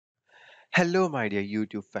Hello, my dear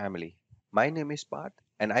YouTube family. My name is Parth,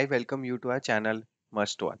 and I welcome you to our channel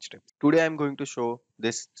Must Watch Tips. Today, I'm going to show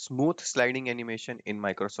this smooth sliding animation in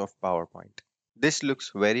Microsoft PowerPoint. This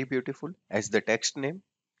looks very beautiful as the text name,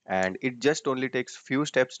 and it just only takes few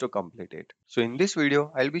steps to complete it. So, in this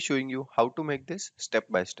video, I'll be showing you how to make this step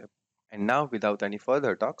by step. And now, without any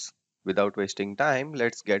further talks, without wasting time,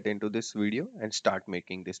 let's get into this video and start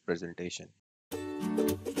making this presentation.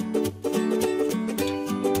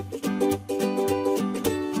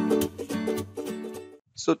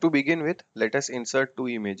 So to begin with, let us insert two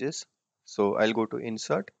images. So I'll go to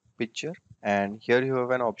insert picture, and here you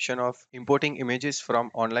have an option of importing images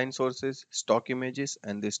from online sources, stock images,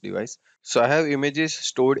 and this device. So I have images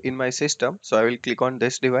stored in my system. So I will click on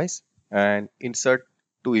this device and insert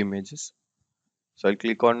two images. So I'll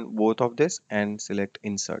click on both of this and select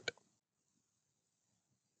insert.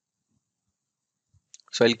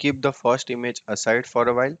 So I'll keep the first image aside for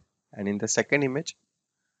a while, and in the second image,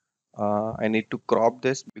 I need to crop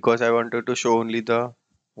this because I wanted to show only the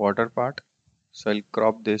water part. So I'll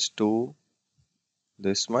crop this to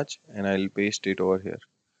this much and I'll paste it over here.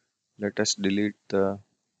 Let us delete the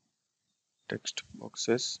text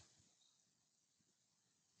boxes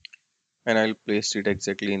and I'll paste it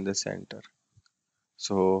exactly in the center.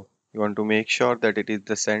 So you want to make sure that it is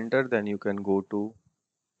the center, then you can go to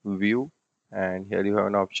view, and here you have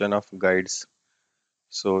an option of guides.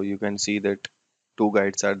 So you can see that two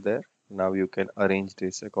guides are there. Now you can arrange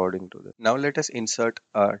this according to that. Now let us insert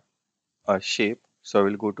a shape. So I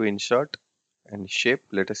will go to insert and shape.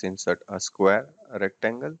 Let us insert a square, a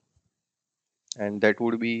rectangle, and that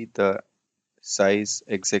would be the size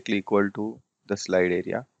exactly equal to the slide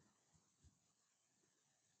area,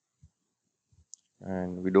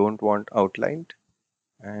 and we don't want outlined,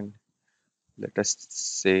 and let us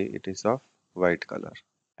say it is of white color.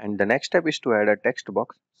 And the next step is to add a text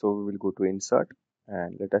box. So we will go to insert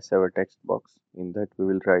and let us have a text box. In that we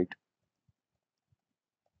will write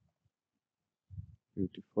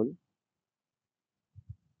beautiful.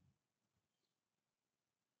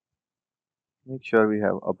 Make sure we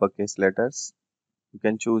have uppercase letters. You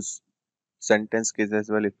can choose sentence case as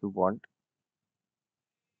well if you want.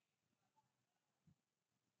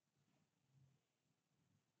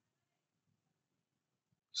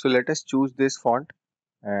 So let us choose this font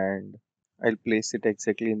and I'll place it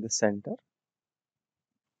exactly in the center.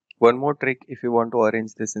 One more trick if you want to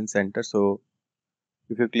arrange this in center. So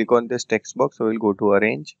if you click on this text box, so we'll go to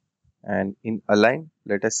arrange and in align,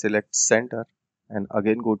 let us select center and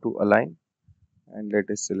again go to align and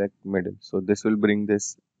let us select middle. So this will bring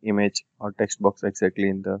this image or text box exactly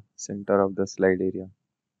in the center of the slide area.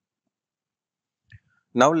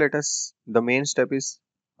 Now the main step is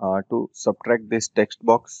to subtract this text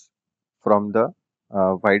box from the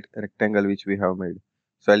white rectangle which we have made.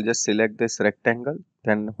 So I'll just select this rectangle,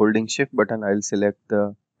 then holding shift button, I'll select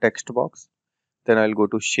the text box. Then I'll go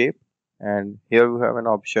to shape, and here we have an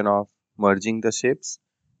option of merging the shapes,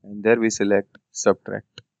 and there we select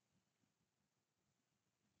subtract.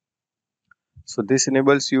 So this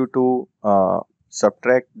enables you to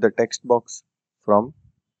subtract the text box from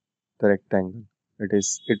the rectangle.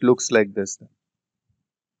 It looks like this.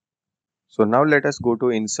 So now let us go to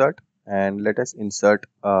insert and let us insert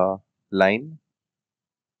a line.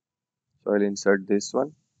 So I'll insert this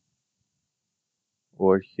one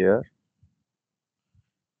over here.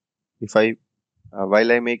 If I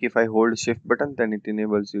if I hold shift button, then it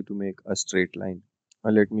enables you to make a straight line.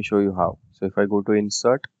 Let me show you how. So if I go to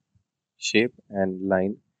insert, shape and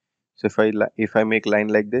line. So if I make line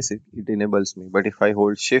like this, it enables me. But if I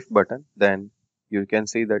hold shift button, then you can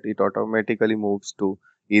see that it automatically moves to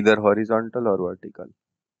either horizontal or vertical.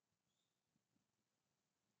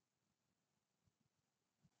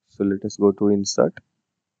 So let us go to insert,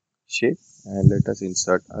 shape, and let us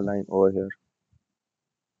insert a line over here.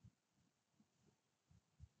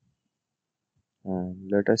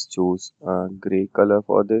 And let us choose a gray color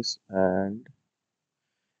for this and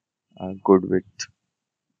a good width.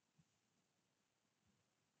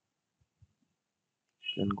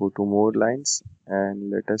 Then go to more lines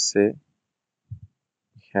and let us say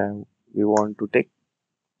we want to take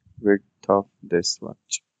width of this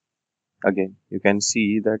much. Again, you can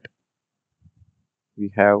see that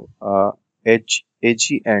we have a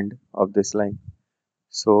edgy end of this line.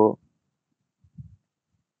 So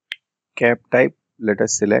cap type, let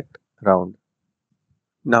us select round.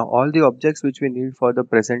 Now all the objects which we need for the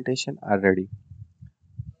presentation are ready,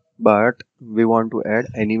 but we want to add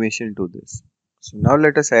animation to this. So now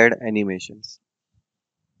let us add animations.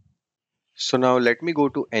 So now let me go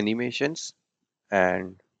to animations,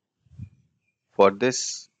 and for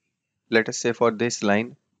this, let us say for this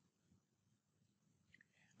line,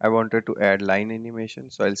 I wanted to add line animation,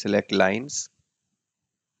 so I'll select lines,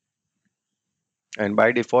 and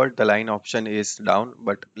by default the line option is down,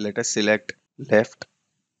 but let us select left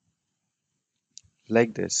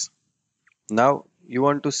like this. Now you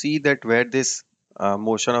want to see that where this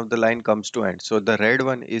motion of the line comes to end. So the red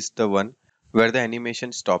one is the one where the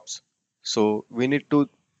animation stops. So we need to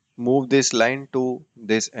move this line to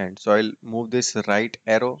this end. So I'll move this right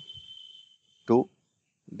arrow to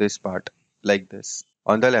this part like this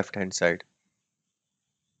on the left hand side.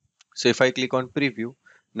 So if I click on preview,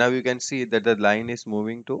 now you can see that the line is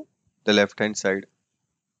moving to the left hand side.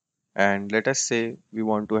 And let us say we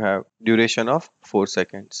want to have duration of 4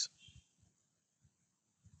 seconds.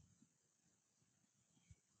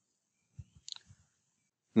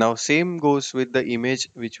 Now same goes with the image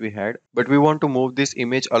which we had, but we want to move this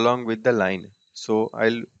image along with the line. So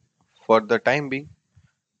for the time being,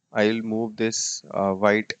 I'll move this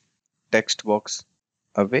white text box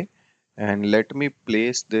away, and let me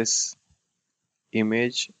place this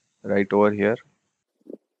image right over here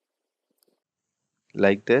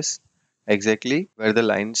like this, exactly where the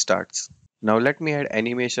line starts. Now let me add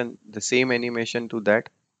animation, the same animation to that.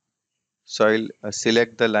 So I'll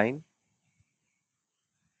select the line,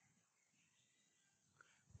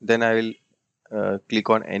 then I will click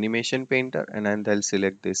on animation painter, and then I'll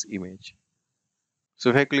select this image. So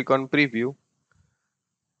if I click on preview,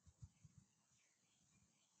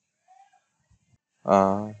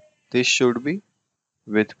 uh, this should be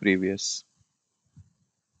with previous.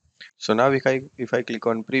 So now if I click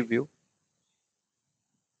on preview,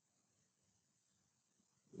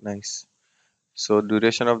 nice. So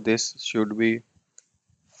duration of this should be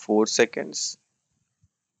 4 seconds,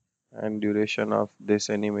 and duration of this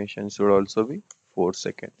animation should also be 4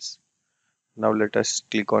 seconds. Now let us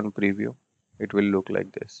click on preview. It will look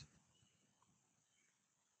like this.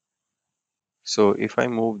 So if I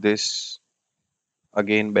move this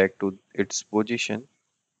again back to its position,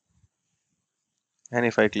 and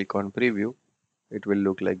if I click on preview, it will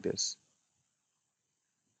look like this.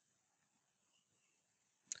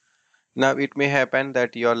 Now it may happen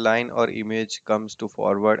that your line or image comes to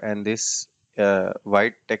forward, and this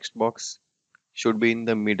white text box should be in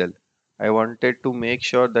the middle. I wanted to make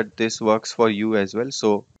sure that this works for you as well.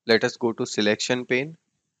 So let us go to selection pane.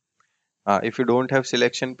 If you don't have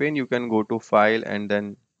selection pane, you can go to file, and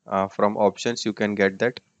then from options you can get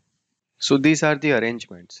that. So these are the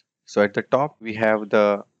arrangements. So at the top we have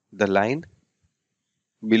the line.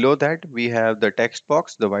 Below that we have the text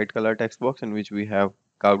box, the white color text box in which we have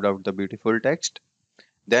carved out the beautiful text.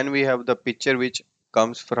 Then we have the picture which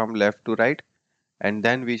comes from left to right, and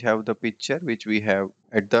then we have the picture which we have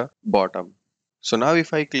at the bottom. So now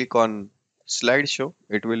if I click on slideshow,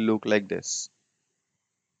 it will look like this.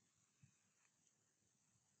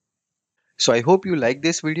 So I hope you like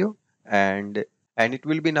this video, and it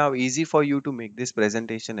will be now easy for you to make this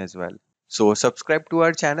presentation as well. So subscribe to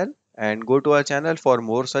our channel and go to our channel for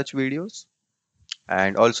more such videos,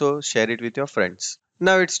 and also share it with your friends.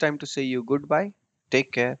 Now it's time to say you goodbye.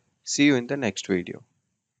 Take care. See you in the next video.